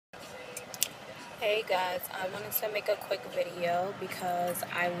Hey guys, I wanted to make a quick video because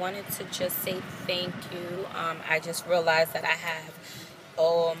I wanted to just say thank you. I just realized that I have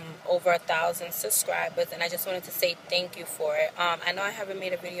over 1,000 subscribers, and I just wanted to say thank you for it. I know I haven't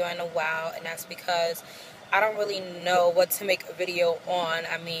made a video in a while, and that's because I don't really know what to make a video on.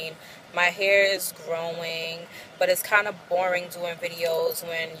 I mean, my hair is growing, but it's kind of boring doing videos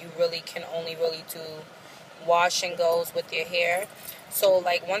when you really can only really do wash and goes with your hair. So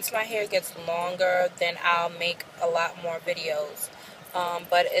like once my hair gets longer, then I'll make a lot more videos.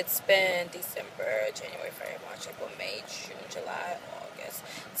 But it's been December, January, February, March, April, May, June, July, August.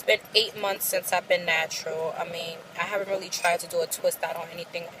 It's been 8 months since I've been natural. I mean, I haven't really tried to do a twist out on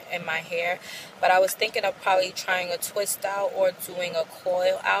anything in my hair, but I was thinking of probably trying a twist out or doing a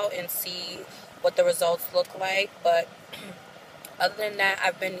coil out and see what the results look like. But other than that,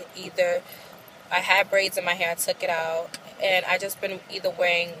 I had braids in my hair, I took it out, and I just been either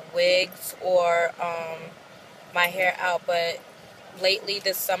wearing wigs or my hair out. But lately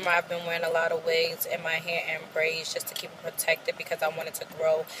this summer I've been wearing a lot of wigs in my hair and braids just to keep it protected because I want it to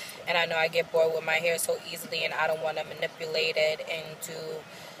grow, and I know I get bored with my hair so easily, and I don't want to manipulate it and do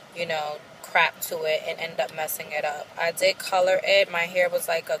crap to it and end up messing it up. I did color it. My hair was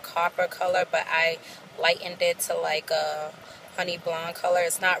like a copper color, but I lightened it to like a honey blonde color.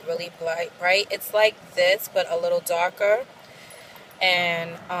 It's not really bright. It's like this, but a little darker.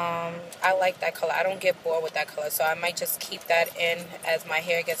 And I like that color. I don't get bored with that color, so I might just keep that in as my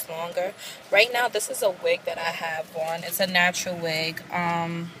hair gets longer. Right now, this is a wig that I have on. It's a natural wig.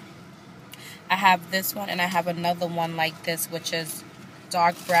 I have this one, and I have another one like this, which is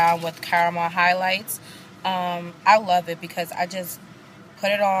dark brown with caramel highlights. I love it because I just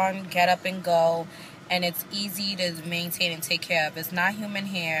put it on, get up and go, and it's easy to maintain and take care of. It's not human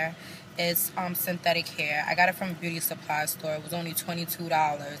hair. It's synthetic hair. I got it from a beauty supply store. It was only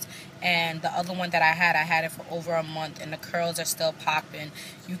 $22. And the other one that I had it for over a month, and the curls are still popping.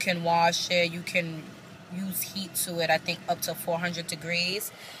 You can wash it. You can use heat to it, I think up to 400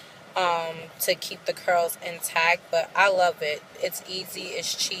 degrees to keep the curls intact. But I love it. It's easy.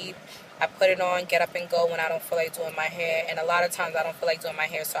 It's cheap. I put it on, get up and go when I don't feel like doing my hair, and a lot of times I don't feel like doing my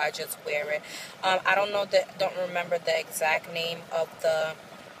hair, so I just wear it. I don't remember the exact name of the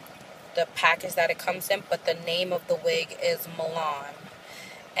package that it comes in, but the name of the wig is Milan.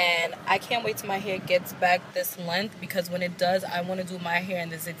 And I can't wait till my hair gets back this length, because when it does, I want to do my hair in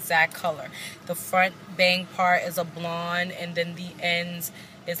this exact color. The front bang part is a blonde, and then the ends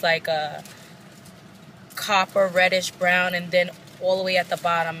is like a copper reddish brown, and then all the way at the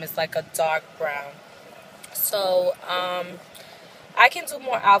bottom is like a dark brown. So I can do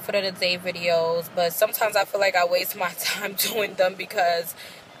more outfit of the day videos, but sometimes I feel like I waste my time doing them because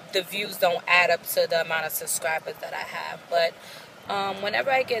the views don't add up to the amount of subscribers that I have. But whenever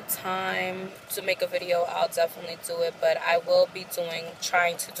I get time to make a video, I'll definitely do it. But I will be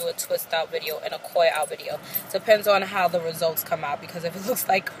trying to do a twist out video and a coil out video. Depends on how the results come out, because if it looks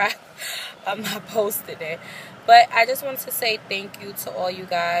like crap, I'm not posting it. But I just want to say thank you to all you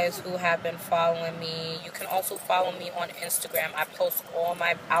guys who have been following me. You can also follow me on Instagram. I post all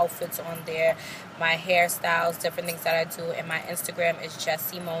my outfits on there, my hairstyles, different things that I do. And my Instagram is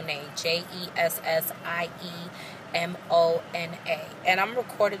Jessie Monet, JESSIEMONA. And I'm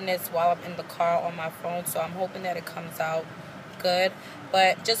recording this while I'm in the car on my phone, so I'm hoping that it comes out good.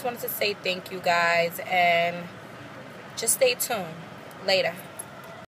 But just wanted to say thank you guys, and just stay tuned. Later.